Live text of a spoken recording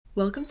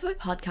Welcome to my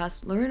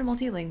podcast, Learn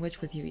Multi-Language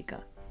with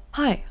Eureka.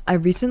 Hi, I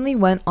recently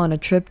went on a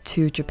trip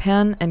to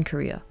Japan and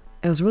Korea.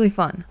 It was really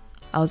fun.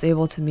 I was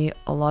able to meet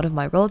a lot of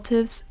my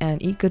relatives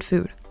and eat good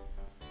food.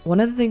 One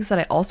of the things that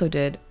I also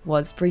did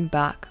was bring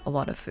back a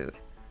lot of food,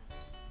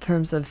 in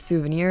terms of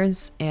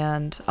souvenirs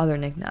and other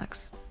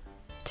knickknacks.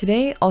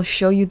 Today, I'll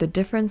show you the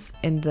difference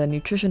in the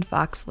nutrition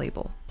facts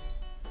label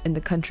in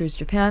the countries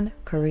Japan,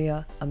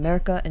 Korea,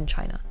 America, and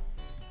China.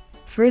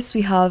 First,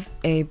 we have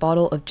a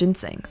bottle of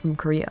ginseng from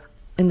Korea.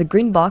 In the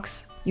green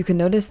box, you can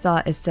notice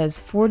that it says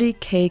 40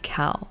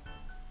 kcal,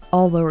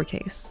 all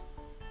lowercase.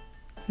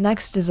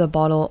 Next is a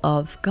bottle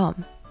of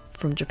gum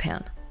from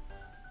Japan.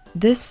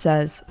 This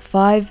says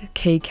 5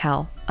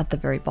 kcal at the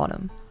very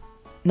bottom.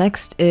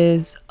 Next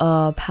is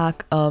a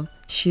pack of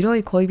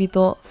shiroi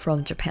koibito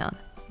from Japan.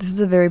 This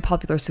is a very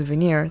popular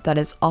souvenir that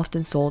is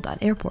often sold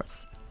at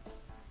airports.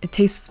 It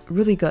tastes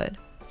really good,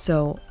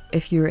 so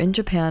if you're in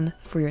Japan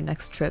for your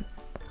next trip,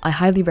 I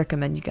highly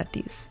recommend you get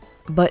these.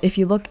 But if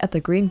you look at the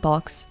green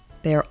box,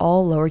 they are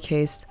all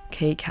lowercase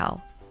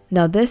kcal.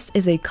 Now this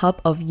is a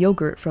cup of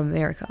yogurt from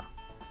America.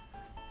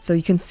 So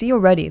you can see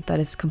already that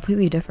it's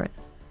completely different.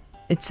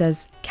 It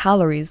says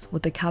calories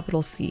with a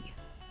capital C,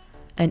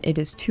 and it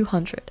is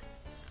 200.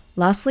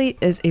 Lastly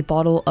is a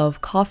bottle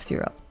of cough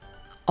syrup.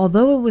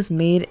 Although it was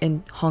made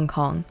in Hong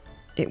Kong,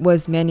 it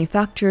was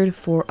manufactured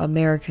for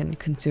American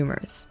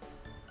consumers.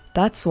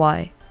 That's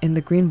why in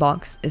the green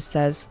box it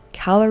says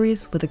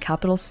calories with a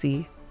capital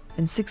C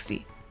and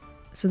 60.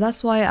 So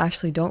that's why I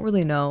actually don't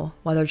really know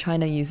whether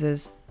China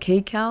uses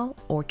kcal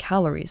or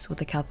calories with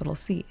a capital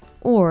C,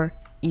 or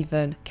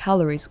even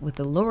calories with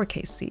a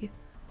lowercase c.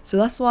 So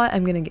that's why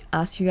I'm going to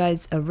ask you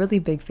guys a really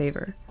big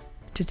favor,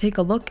 to take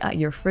a look at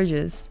your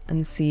fridges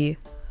and see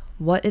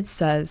what it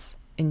says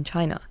in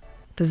China.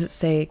 Does it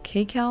say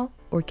kcal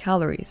or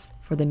calories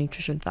for the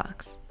nutrition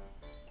facts?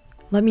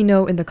 Let me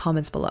know in the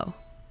comments below.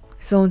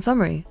 So in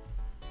summary,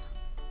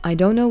 I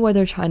don't know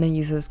whether China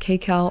uses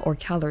kcal or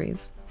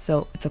calories,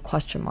 so it's a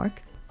question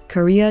mark.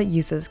 Korea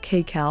uses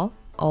kcal,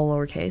 all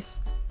lowercase.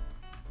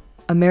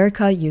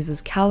 America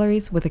uses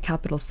calories with a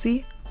capital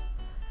C,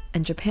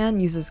 and Japan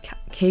uses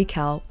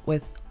kcal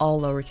with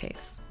all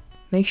lowercase.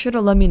 Make sure to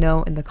let me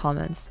know in the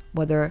comments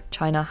whether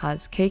China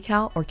has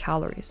kcal or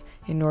calories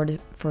in order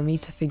for me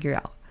to figure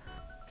out.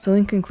 So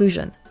in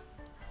conclusion,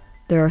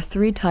 there are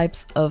 3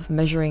 types of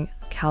measuring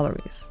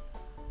calories.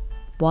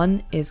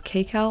 One is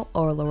kcal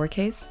or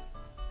lowercase,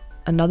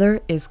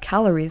 another is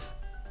calories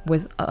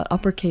with an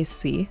uppercase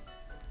C,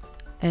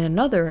 and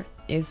another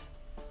is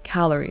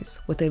calories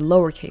with a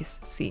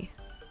lowercase c.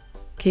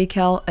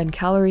 Kcal and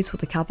calories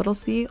with a capital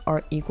C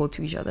are equal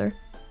to each other,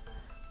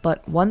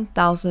 but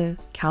 1000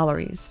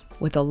 calories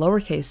with a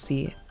lowercase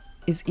c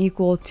is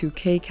equal to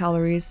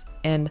kcalories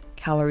and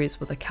calories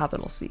with a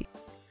capital C.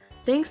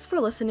 Thanks for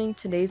listening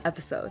to today's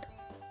episode.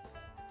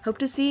 Hope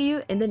to see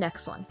you in the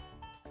next one.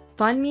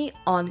 Find me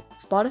on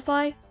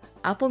Spotify,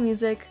 Apple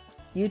Music,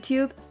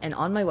 YouTube, and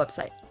on my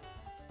website.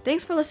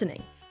 Thanks for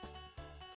listening.